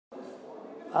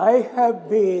I have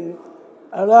been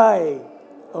ally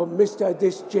of Mr.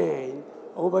 Jain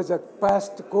over the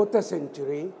past quarter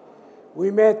century.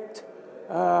 We met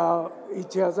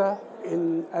each other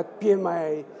at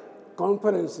PMI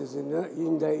conferences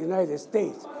in the United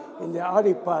States in the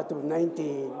early part of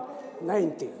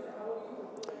 1990.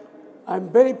 I'm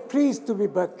very pleased to be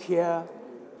back here,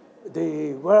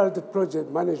 the World Project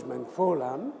Management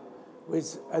Forum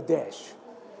with Adesh.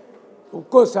 Of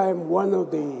course, I'm one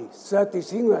of the 30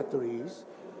 signatories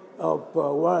of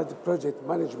World Project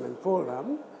Management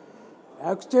Forum.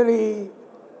 Actually,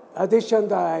 Adesh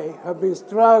and I have been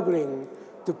struggling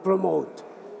to promote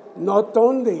not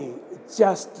only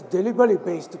just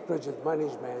delivery-based project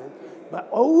management, but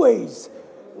always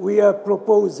we are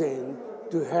proposing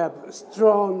to have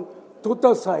strong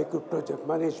total cycle project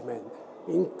management,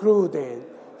 including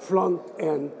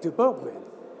front-end development.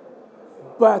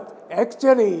 But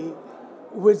actually,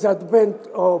 with advent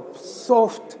of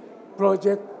soft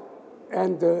project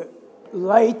and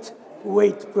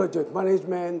lightweight project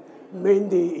management,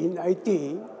 mainly in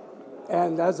IT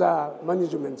and other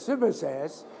management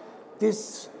services,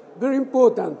 this very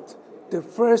important, the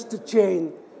first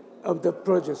chain of the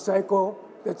project cycle,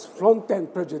 that's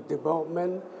front-end project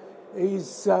development, is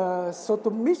sort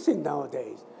of missing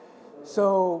nowadays.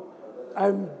 So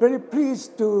I'm very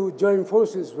pleased to join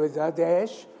forces with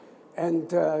Adesh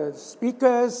and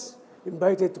speakers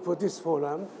invited for this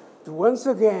forum to once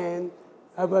again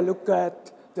have a look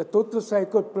at the total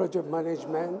cycle project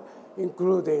management,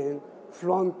 including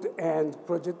front-end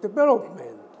project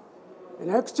development.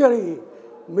 And actually,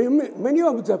 many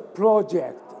of the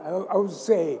projects, I would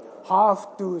say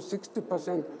half to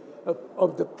 60%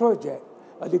 of the project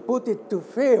are reported to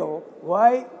fail.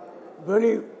 Why?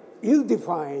 Very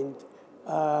ill-defined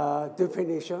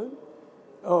definition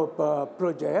of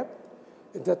project.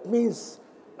 That means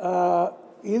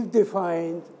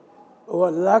ill-defined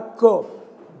or lack of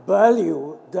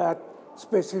value that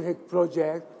specific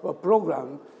project or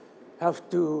program have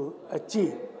to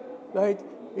achieve, right?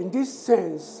 In this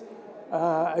sense,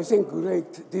 I think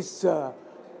this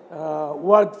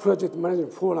World Project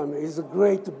Management Forum is a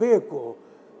great vehicle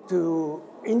to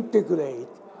integrate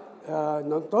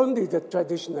not only the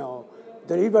traditional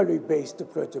delivery-based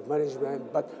project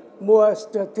management, but more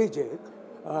strategic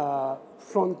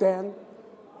front-end,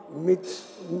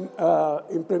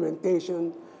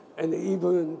 implementation, and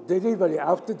even delivery,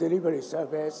 after delivery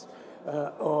service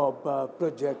of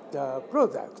project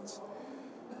products.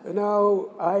 Now,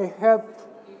 I have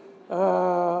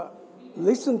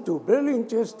listened to very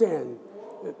interesting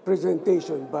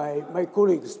presentation by my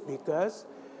colleague speakers.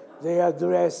 They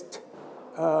addressed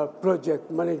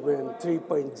project management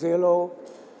 3.0,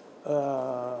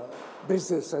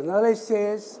 business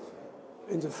analysis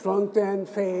in the front-end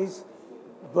phase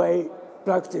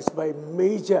practiced by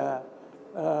major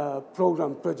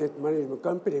program project management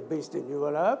company based in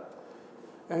Europe.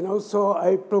 And also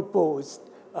I proposed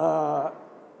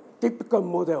typical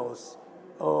models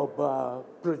of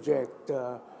project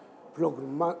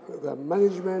program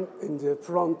management in the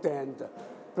front-end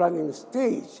planning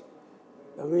stage.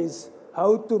 That means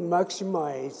how to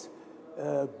maximize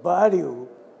value.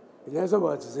 In other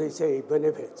words, they say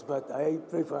benefits, but I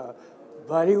prefer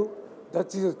value.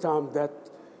 That is a term that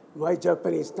my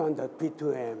Japanese standard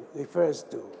P2M refers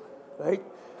to, right?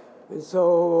 And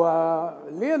so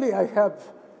really I have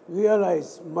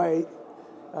realized my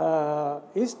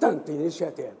instant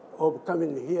initiative of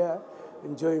coming here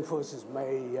and joining forces with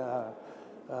my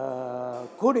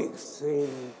colleagues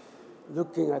in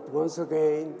looking at, once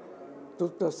again,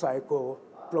 total cycle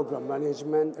program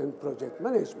management and project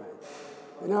management.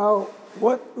 Now,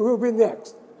 what will be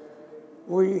next?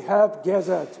 We have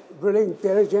gathered very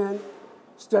intelligent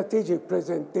strategic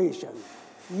presentation,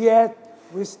 yet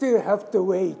we still have to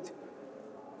wait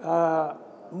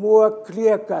more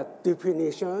clear-cut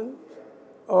definition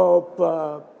of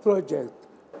project,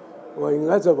 or in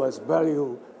other words,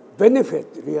 value benefit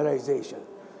realization.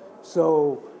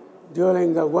 So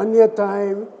during the 1 year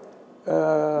time,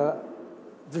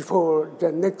 before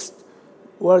the next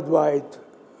World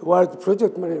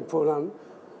Project Management Forum,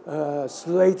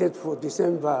 slated for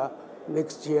December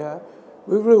next year,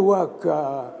 we will work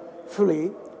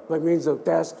fully by means of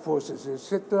task forces,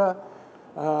 etc.,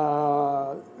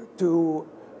 to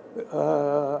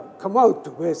come out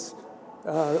with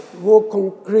more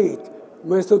concrete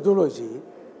methodology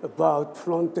about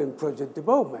front-end project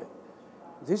development.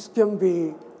 This can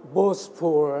be both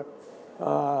for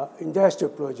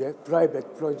industrial project, private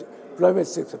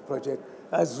sector project,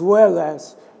 as well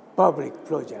as public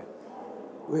project.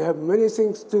 We have many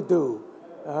things to do.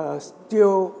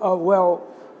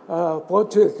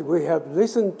 Fortunately, we have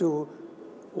listened to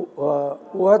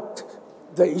what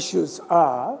the issues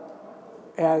are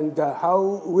and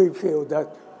how we feel that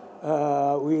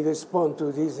we respond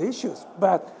to these issues.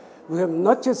 But we have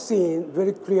not just seen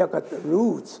very clear-cut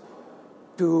rules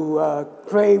to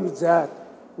claim that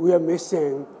we are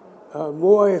missing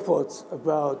more efforts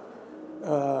about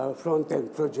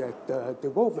front-end project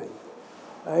development.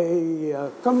 I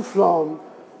come from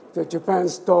the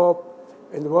Japan's top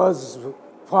and was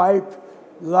 5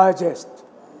 largest.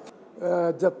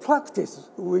 The practice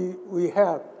we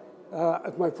have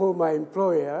at my former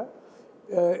employer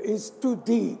is too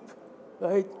deep,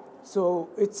 right? So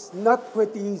it's not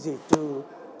quite easy to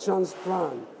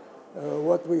transplant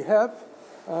what we have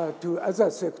to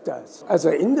other sectors as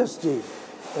an industry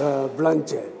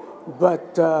branches.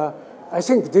 But I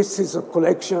think this is a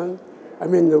collection. I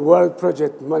mean, the World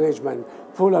Project Management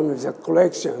Forum is a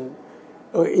collection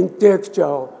of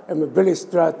intellectual and very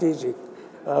strategic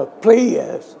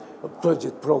players of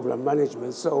project program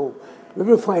management. So we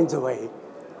will find a way.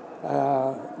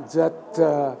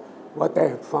 That what I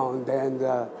have found, and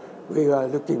we are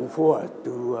looking forward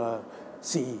to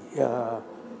see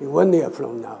in 1 year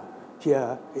from now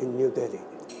here in New Delhi.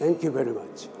 Thank you very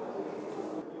much.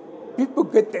 People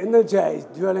get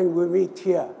energized during we meet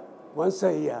here once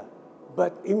a year,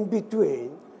 but in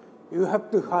between, you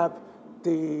have to have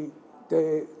the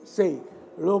say,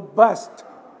 robust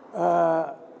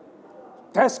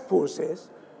task forces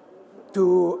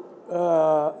to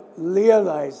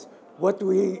realize what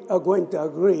we are going to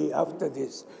agree after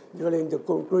this during the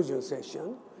conclusion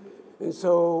session. And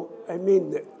so, I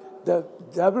mean, the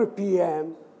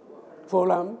WPM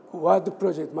Forum, World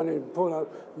Project Management Forum,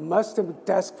 must have a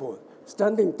task force,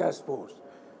 standing task force,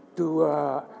 to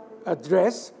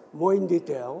address more in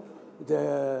detail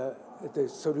the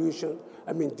solution,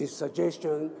 I mean, the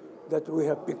suggestion that we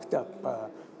have picked up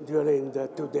during the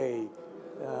today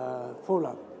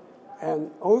forum.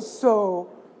 And also,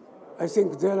 I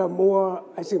think there are more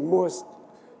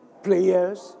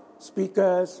players,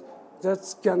 speakers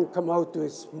that can come out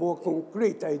with more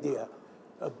concrete idea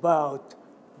about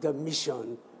the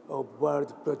mission of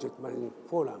World Project Management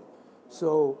Forum.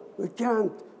 So we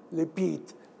can't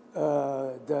repeat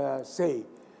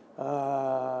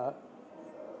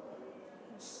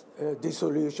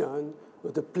dissolution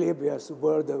of the previous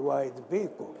worldwide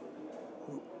vehicle.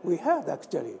 We had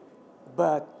actually,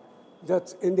 but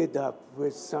that ended up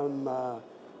with some,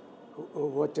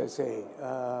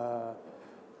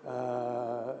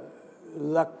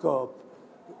 lack of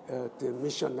the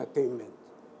mission attainment.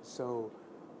 So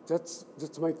that's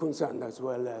my concern, as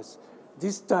well as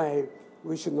this time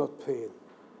we should not fail.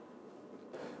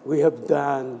 We have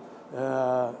done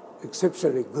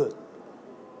exceptionally good,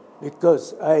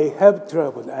 because I have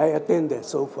traveled, I attended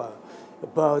so far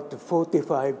about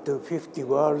 45 to 50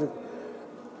 world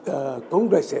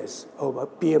congresses of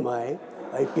PMI,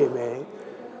 IPMA.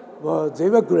 Well, they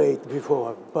were great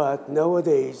before, but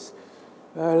nowadays,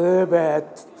 a little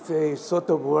bit, the sort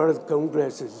of world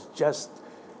congress is just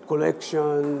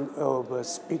collection of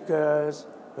speakers,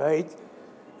 right?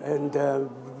 And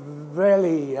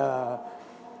really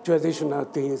traditional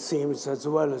themes, as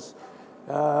well as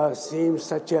themes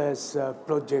such as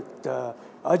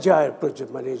agile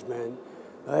project management,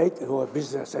 right, or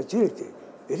business agility.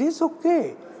 It is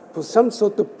okay for some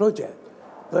sort of project,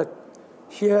 but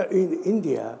here in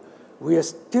India, we are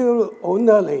still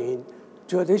honoring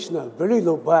traditional, very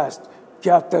robust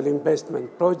capital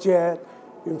investment project,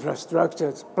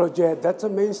 infrastructure project. That's a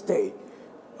mainstay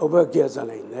of a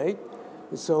gathering, right?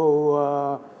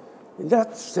 So in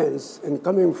that sense, and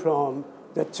coming from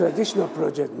the traditional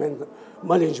project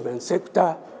management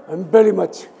sector, I'm very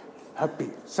much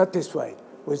happy, satisfied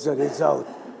with the result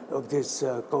of this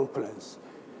conference.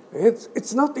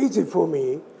 It's not easy for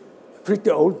me, pretty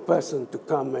old person, to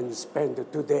come and spend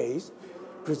 2 days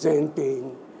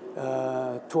presenting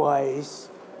twice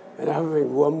and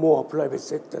having one more private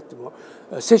sector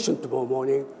session tomorrow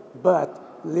morning.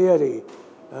 But really,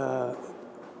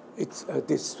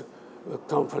 this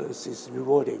conference is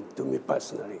rewarding to me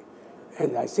personally,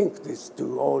 and I think this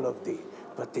to all of the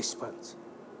participants.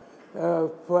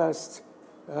 First,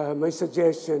 my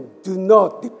suggestion: do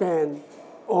not depend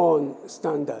on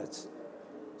standards.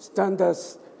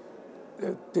 Standards,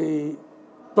 the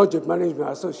project management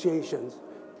associations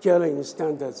carrying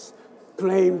standards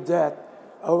claim that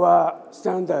our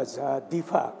standards are de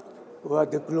facto or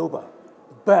the global.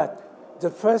 But the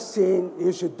first thing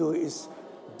you should do is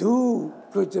do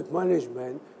project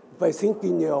management by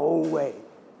thinking your own way,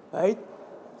 right?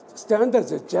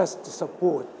 Standards are just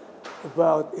support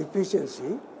about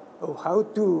efficiency, of how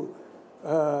to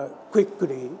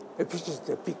quickly,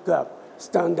 efficiently pick up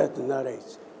standard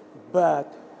knowledge.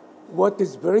 But what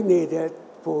is very needed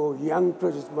for young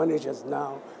project managers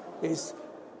now is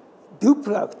do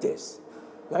practice,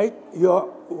 right?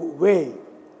 Your way.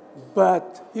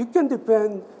 But you can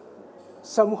depend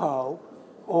somehow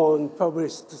on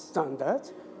published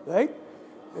standards, right?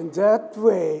 And that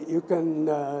way you can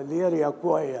really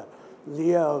acquire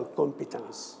real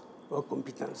competence or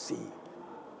competency,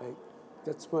 right?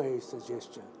 That's my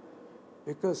suggestion.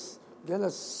 Because there are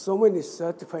so many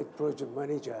certified project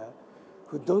managers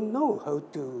who don't know how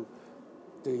to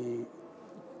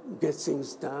get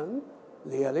things done,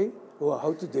 really, or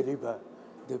how to deliver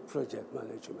the project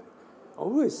management.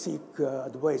 Always seek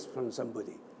advice from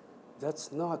somebody.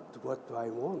 That's not what I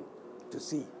want to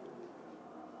see.